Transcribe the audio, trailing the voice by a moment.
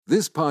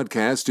This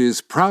podcast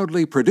is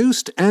proudly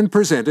produced and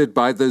presented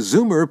by the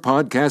Zoomer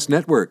Podcast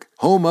Network,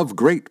 home of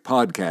great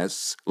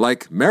podcasts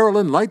like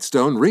Marilyn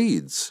Lightstone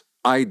Reads,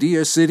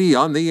 Idea City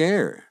on the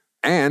Air,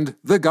 and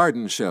The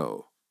Garden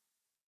Show.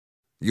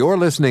 You're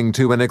listening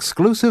to an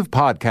exclusive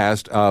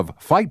podcast of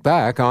Fight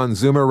Back on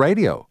Zoomer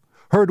Radio,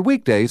 heard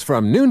weekdays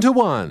from noon to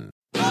 1.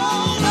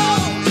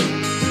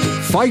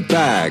 Fight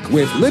Back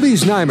with Libby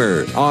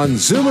Znaimer on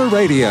Zoomer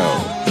Radio.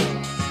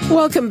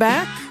 Welcome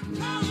back.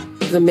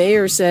 The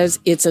mayor says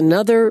it's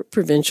another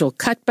provincial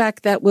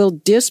cutback that will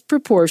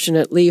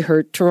disproportionately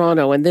hurt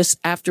Toronto. And this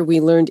after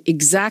we learned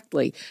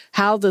exactly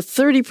how the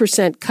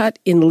 30% cut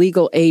in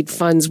legal aid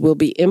funds will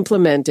be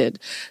implemented.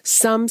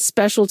 Some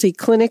specialty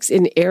clinics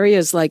in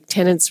areas like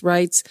tenants'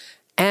 rights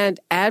and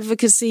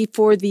advocacy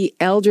for the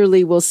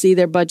elderly will see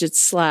their budgets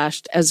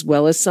slashed, as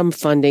well as some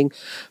funding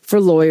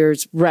for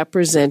lawyers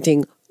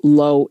representing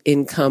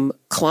low-income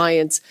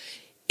clients.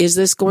 Is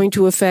this going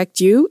to affect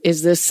you?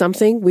 Is this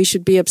something we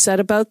should be upset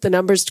about? The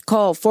numbers to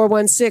call,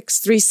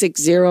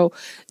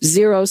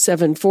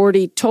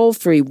 416-360-0740,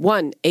 toll-free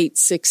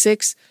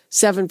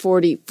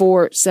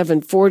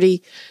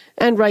 1-866-740-4740.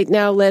 And right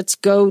now, let's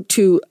go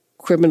to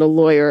criminal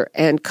lawyer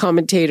and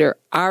commentator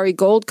Ari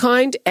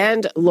Goldkind,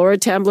 and Laura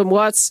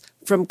Tamblin-Watts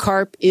from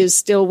CARP is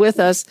still with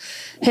us.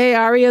 Hey,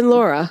 Ari and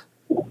Laura.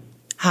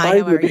 Hi,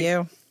 how are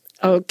you?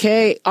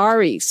 Okay,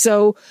 Ari,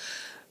 so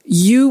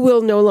you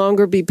will no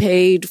longer be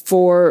paid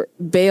for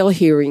bail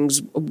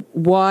hearings.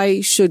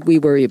 Why should we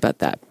worry about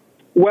that?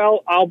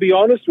 Well, I'll be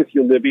honest with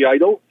you, Libby. I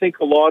don't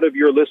think a lot of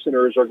your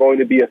listeners are going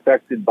to be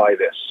affected by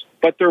this,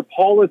 but their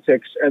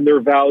politics and their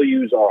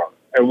values are.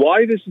 And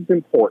why this is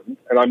important,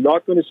 and I'm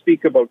not going to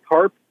speak about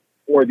CARP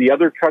or the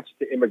other cuts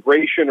to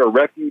immigration or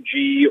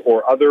refugee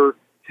or other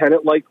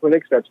tenant-like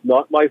clinics. That's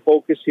not my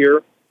focus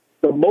here.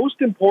 The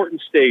most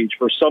important stage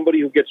for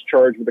somebody who gets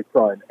charged with a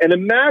crime, and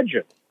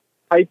imagine,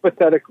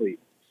 hypothetically,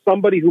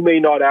 somebody who may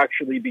not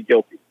actually be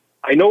guilty.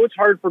 I know it's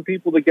hard for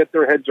people to get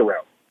their heads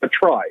around, but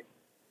try,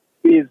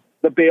 is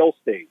the bail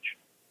stage.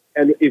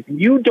 And if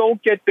you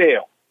don't get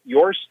bail,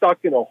 you're stuck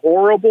in a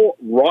horrible,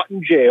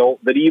 rotten jail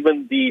that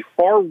even the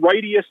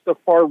far-rightiest of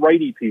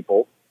far-righty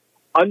people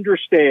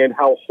understand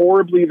how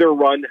horribly they're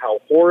run,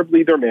 how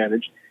horribly they're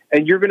managed,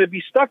 and you're going to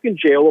be stuck in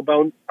jail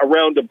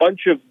around a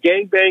bunch of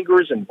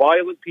gangbangers and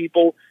violent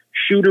people,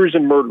 shooters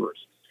and murderers.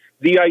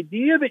 The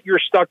idea that you're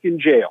stuck in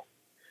jail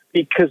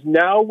because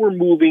now we're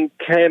moving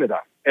Canada,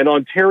 and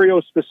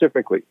Ontario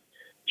specifically,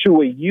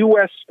 to a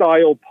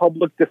U.S.-style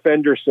public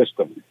defender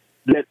system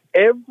that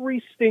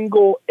every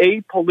single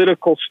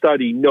apolitical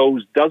study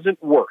knows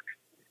doesn't work,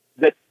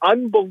 that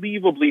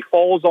unbelievably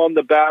falls on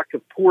the back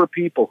of poor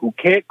people who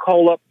can't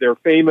call up their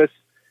famous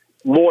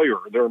lawyer,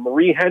 their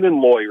Marie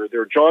Henin lawyer,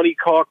 their Johnny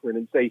Cochran,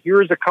 and say,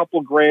 here's a couple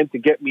grand to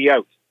get me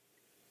out.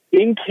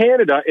 In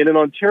Canada, and in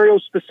Ontario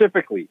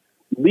specifically,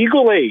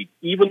 legal aid,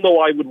 even though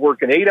I would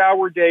work an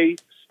 8-hour day,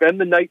 spend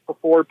the night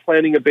before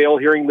planning a bail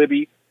hearing,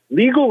 Libby,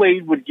 legal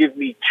aid would give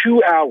me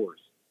 2 hours,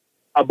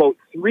 about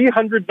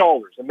 $300.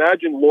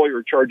 Imagine a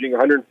lawyer charging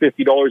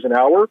 $150 an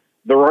hour.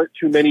 There aren't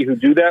too many who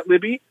do that,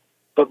 Libby.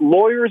 But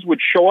lawyers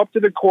would show up to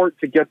the court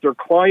to get their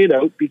client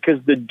out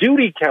because the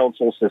duty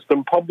counsel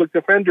system, public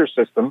defender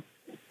system,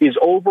 is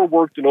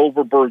overworked and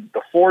overburdened.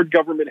 The Ford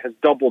government has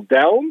doubled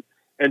down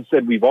and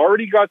said, we've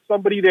already got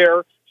somebody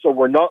there, so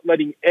we're not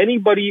letting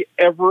anybody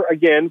ever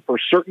again for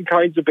certain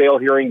kinds of bail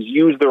hearings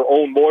use their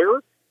own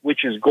lawyer,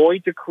 which is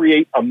going to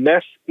create a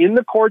mess in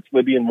the courts,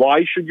 Libby. And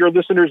why should your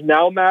listeners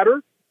now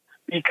matter?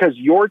 Because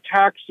your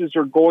taxes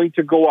are going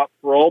to go up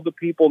for all the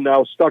people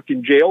now stuck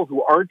in jail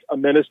who aren't a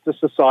menace to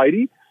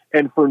society,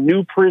 and for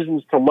new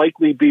prisons to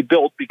likely be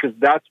built, because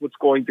that's what's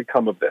going to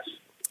come of this.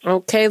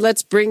 Okay,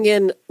 let's bring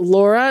in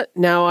Laura.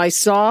 Now, I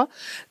saw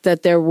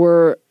that there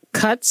were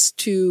cuts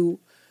to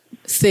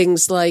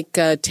things like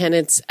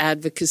tenants'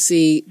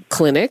 advocacy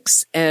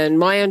clinics, and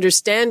my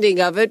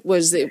understanding of it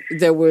was that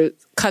there were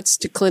cuts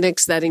to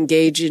clinics that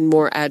engage in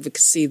more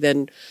advocacy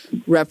than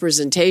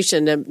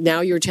representation. And now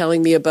you're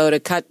telling me about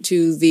a cut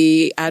to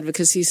the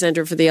Advocacy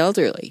Center for the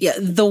Elderly. Yeah,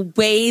 the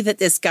way that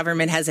this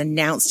government has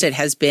announced it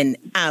has been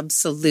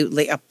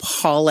absolutely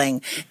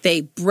appalling.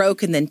 They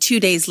broke, and then 2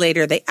 days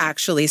later, they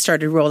actually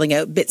started rolling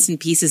out bits and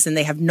pieces, and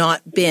they have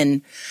not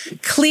been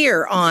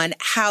clear on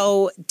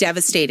how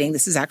devastating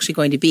this is actually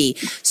going to be.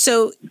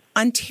 So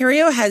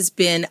Ontario has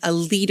been a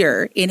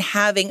leader in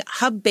having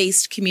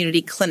hub-based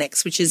community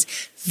clinics, which is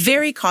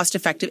very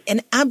cost-effective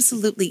and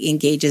absolutely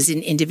engages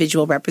in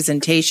individual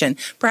representation.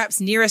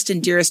 Perhaps nearest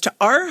and dearest to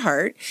our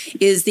heart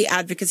is the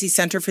Advocacy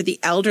Center for the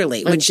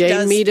Elderly, which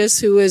Jane Meadis,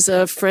 who is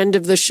a friend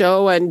of the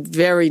show and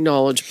very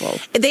knowledgeable.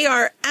 They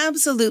are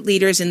absolute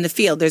leaders in the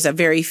field. There's a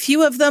very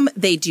few of them.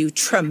 They do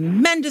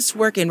tremendous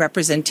work in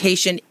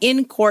representation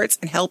in courts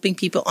and helping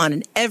people on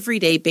an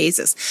everyday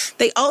basis.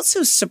 They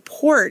also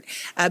support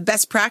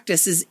best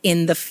practices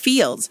in the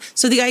fields.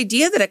 So the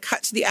idea that a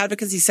cut to the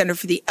Advocacy Center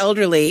for the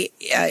Elderly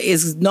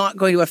is not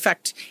going to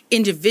affect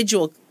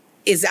individual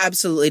is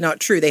absolutely not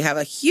true. They have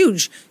a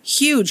huge,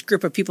 huge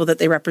group of people that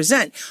they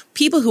represent.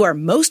 People who are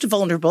most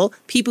vulnerable,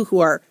 people who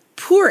are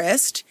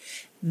poorest,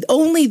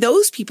 only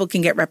those people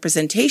can get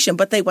representation.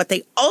 But what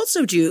they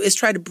also do is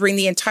try to bring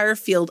the entire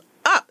field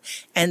up,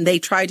 and they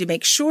try to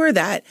make sure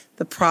that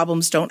the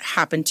problems don't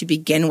happen to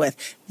begin with.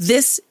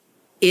 This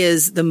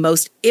is the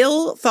most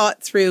ill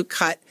thought through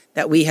cut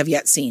that we have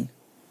yet seen.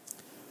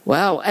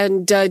 Wow.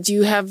 And do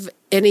you have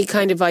any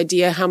kind of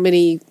idea how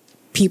many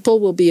people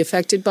will be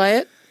affected by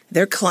it?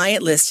 Their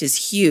client list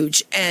is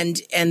huge,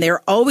 and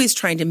they're always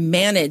trying to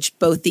manage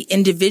both the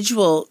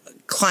individual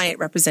client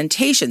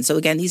representation. So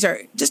again, these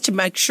are just to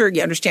make sure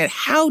you understand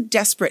how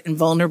desperate and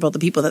vulnerable the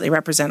people that they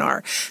represent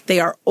are. They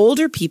are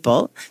older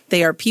people.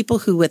 They are people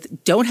who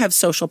don't have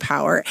social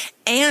power,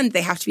 and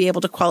they have to be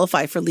able to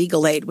qualify for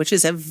legal aid, which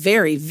is a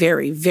very,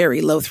 very,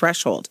 very low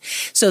threshold.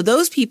 So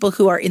those people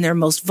who are in their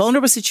most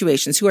vulnerable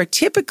situations, who are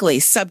typically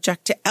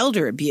subject to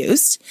elder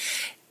abuse,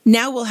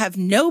 now will have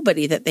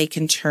nobody that they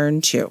can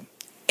turn to.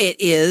 It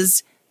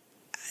is,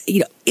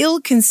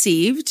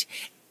 ill-conceived,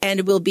 and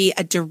it will be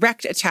a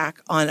direct attack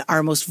on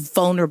our most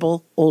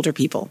vulnerable older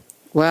people.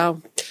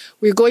 Wow.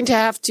 We're going to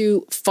have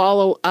to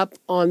follow up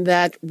on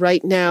that.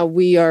 Right now,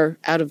 we are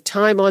out of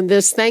time on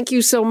this. Thank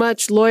you so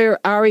much, lawyer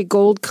Ari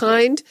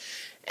Goldkind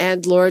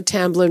and Laura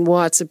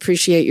Tamblyn-Watts.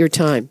 Appreciate your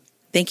time.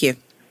 Thank you.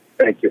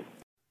 Thank you.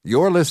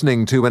 You're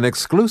listening to an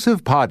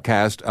exclusive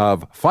podcast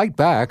of Fight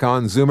Back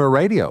on Zoomer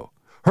Radio.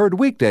 Heard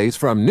weekdays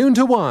from noon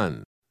to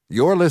 1.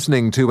 You're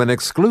listening to an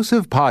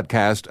exclusive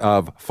podcast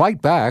of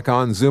Fight Back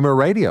on Zoomer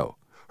Radio.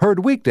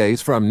 Heard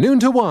weekdays from noon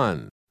to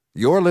 1.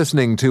 You're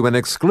listening to an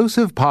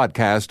exclusive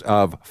podcast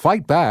of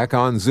Fight Back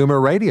on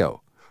Zoomer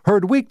Radio.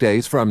 Heard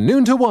weekdays from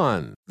noon to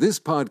 1. This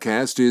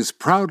podcast is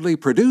proudly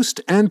produced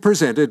and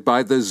presented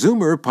by the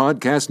Zoomer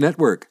Podcast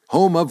Network,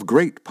 home of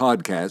great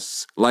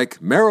podcasts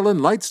like Marilyn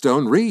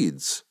Lightstone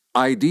Reads,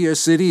 Idea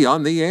City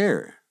on the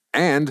Air,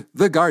 and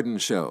The Garden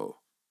Show.